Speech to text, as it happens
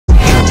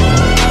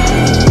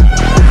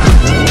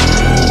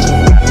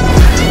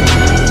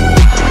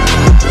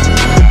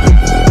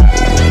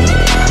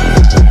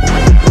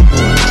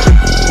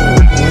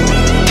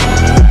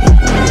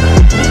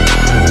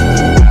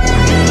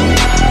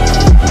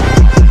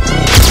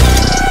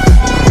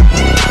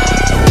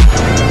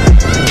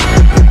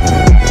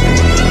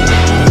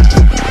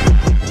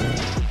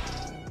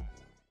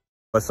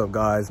up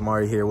guys,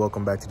 Mari here,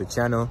 welcome back to the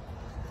channel.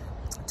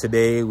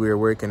 Today we're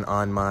working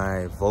on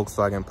my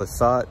Volkswagen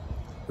Passat.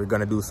 We're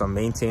gonna do some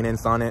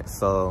maintenance on it,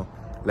 so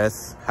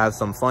let's have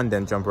some fun,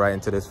 then jump right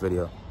into this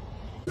video.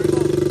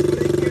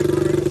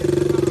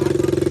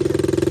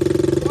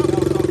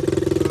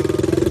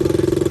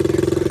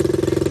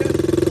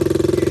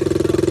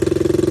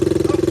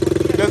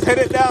 Just hit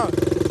it down.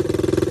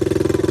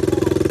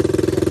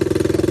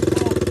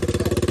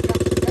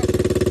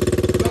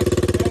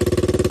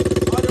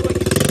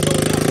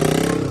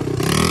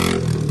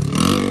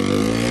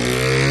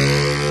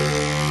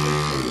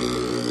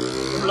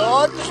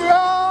 Lord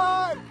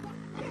John!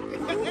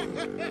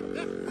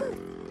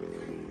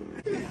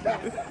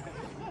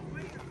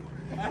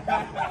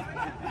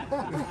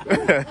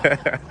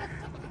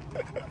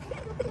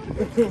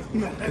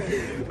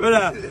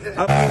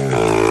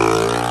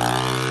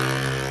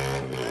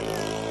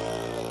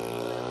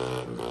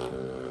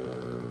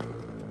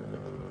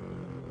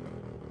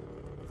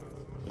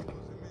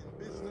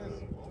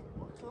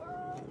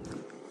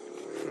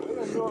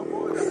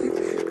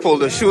 Pull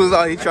the shoes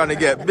out, he trying to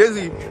get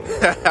busy.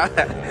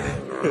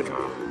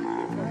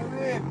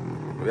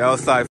 We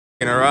outside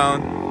f***ing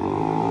around.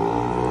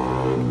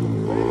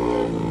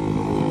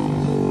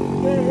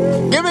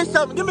 Give me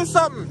something, give me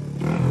something.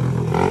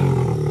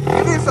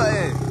 Give me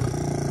something.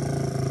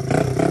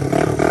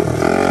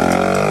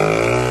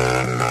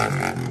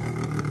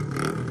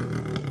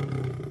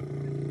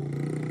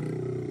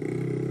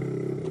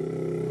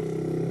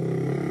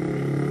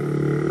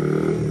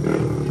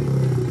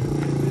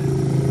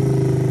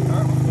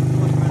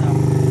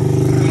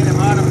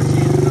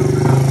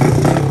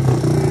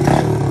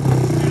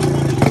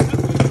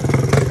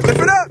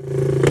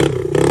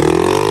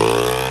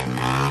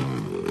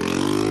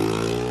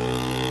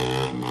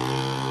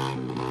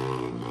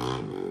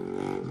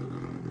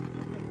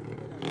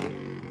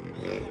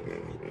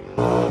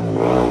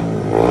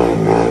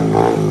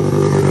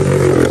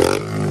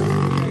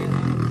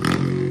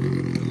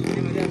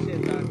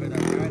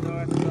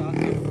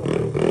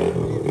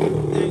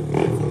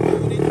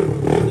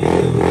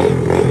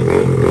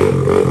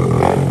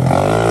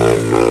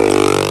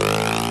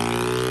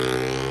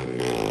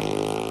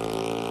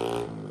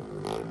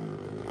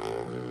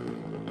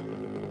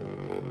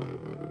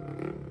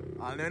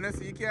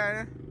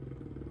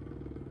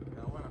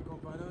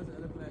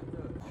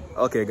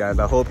 Okay guys,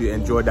 I hope you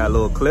enjoyed that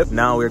little clip.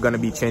 Now we're going to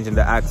be changing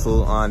the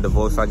axle on the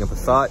Volkswagen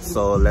Passat,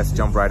 so let's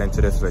jump right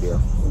into this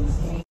video.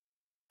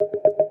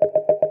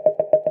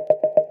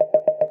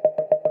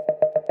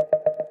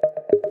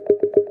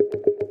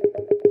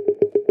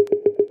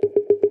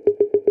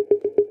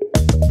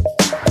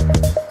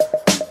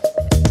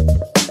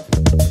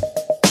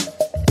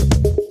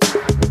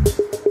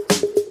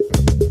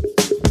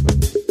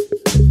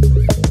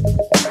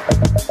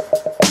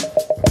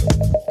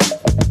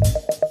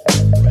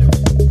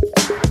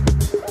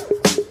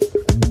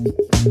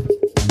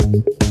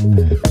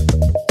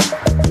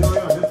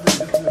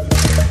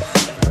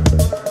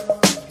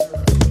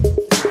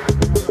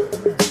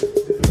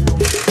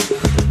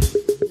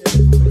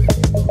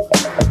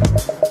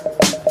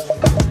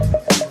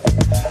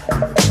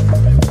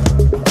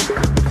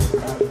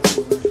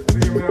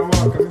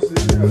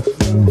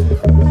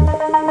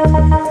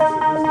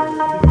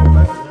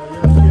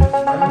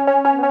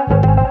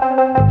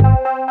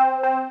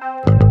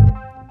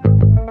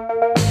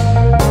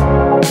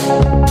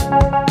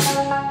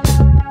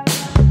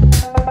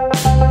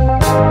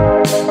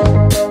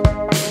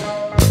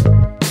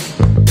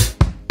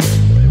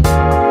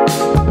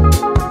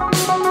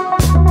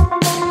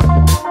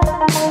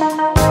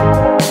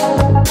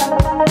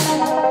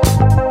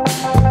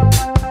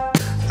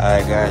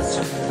 Alright guys,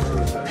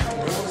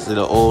 so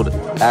the old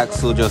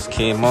axle just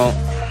came out.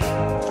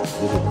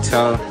 You can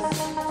tell.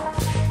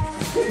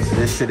 So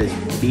this shit is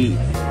beat.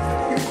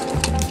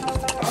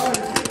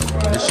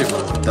 This shit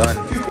was done.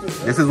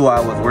 This is what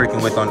I was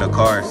working with on the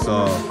car,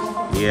 so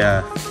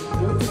yeah.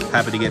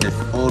 Happy to get this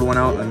old one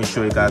out. Let me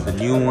show you guys the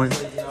new one.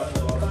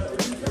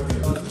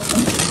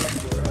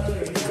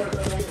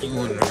 New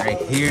one right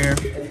here.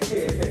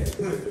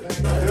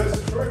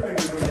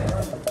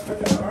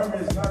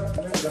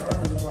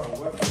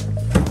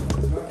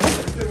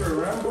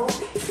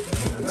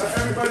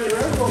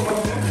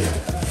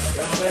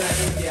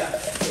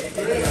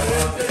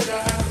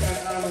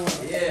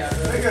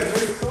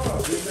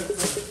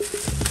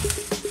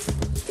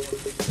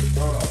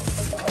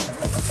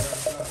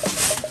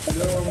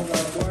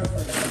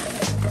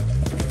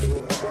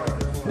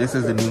 This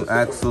is the new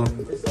axle.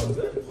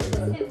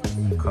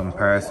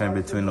 Comparison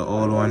between the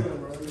old one.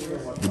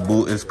 The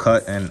boot is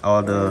cut and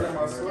all the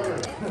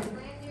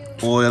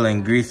oil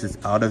and grease is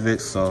out of it,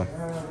 so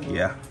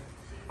yeah.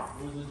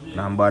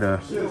 Now I'm about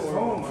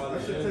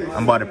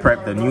to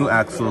prep the new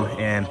axle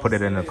and put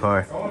it in the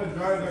car.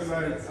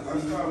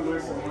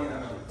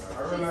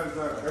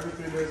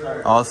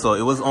 Also,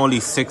 it was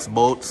only 6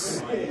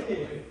 bolts.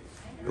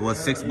 It was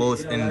 6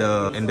 bolts in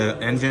the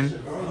engine,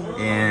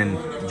 and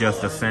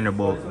just a center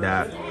bolt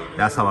that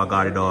that's how I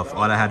got it off.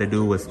 All I had to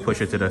do was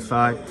push it to the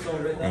side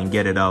and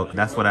get it out.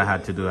 That's what I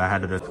had to do. I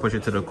had to just push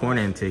it to the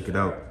corner and take it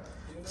out.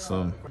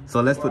 So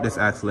let's put this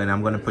axle in.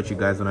 I'm gonna put you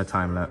guys on a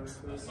time lapse.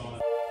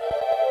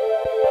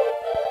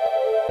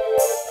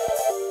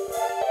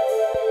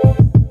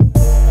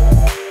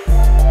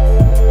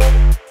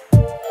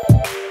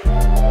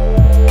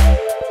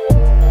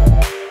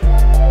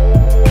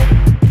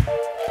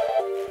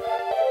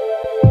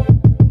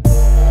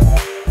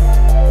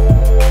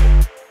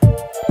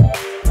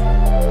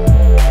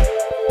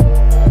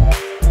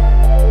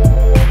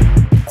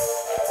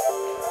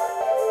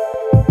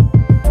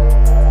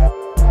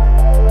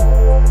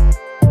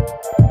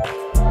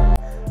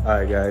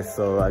 Alright guys,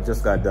 so I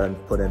just got done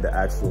putting the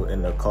axle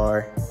in the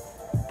car.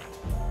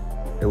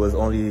 It was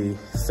only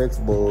 6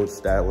 bolts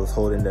that was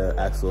holding the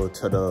axle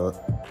to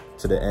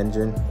the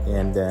engine,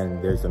 and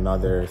then there's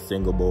another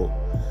single bolt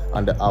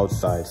on the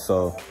outside.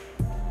 So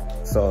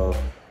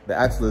the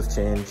axle is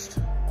changed.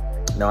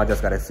 Now I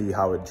just gotta see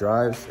how it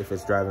drives, if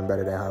it's driving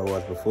better than how it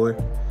was before,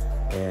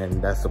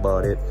 and that's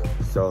about it.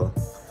 So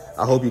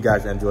I hope you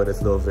guys enjoyed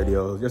this little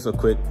video. Just a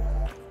quick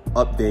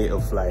update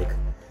of like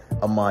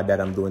a mod that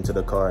I'm doing to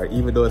the car.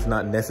 Even though it's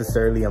not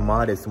necessarily a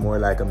mod, it's more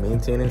like a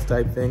maintenance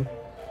type thing.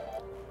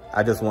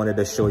 I just wanted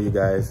to show you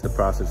guys the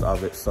process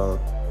of it. So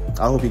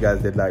I hope you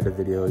guys did like the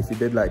video. If you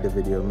did like the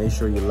video, make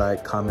sure you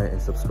like, comment,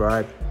 and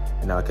subscribe,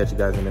 and I'll catch you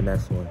guys in the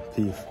next one.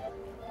 Peace.